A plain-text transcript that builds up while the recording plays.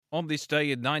On this day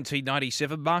in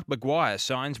 1997, Mark Maguire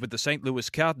signs with the St. Louis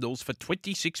Cardinals for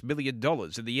 $26 million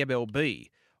in the MLB.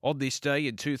 On this day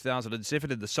in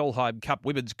 2007, in the Solheim Cup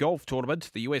Women's Golf Tournament,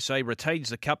 the USA retains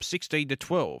the cup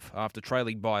 16-12 after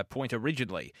trailing by a point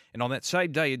originally. And on that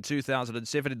same day in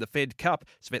 2007, in the Fed Cup,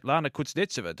 Svetlana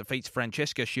Kuznetsova defeats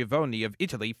Francesca Schiavone of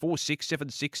Italy 4-6,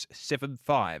 7-6,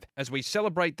 7-5. As we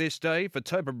celebrate this day for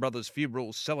Tobin Brothers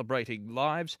Funerals Celebrating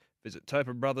Lives, visit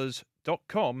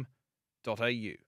tobinbrothers.com.au.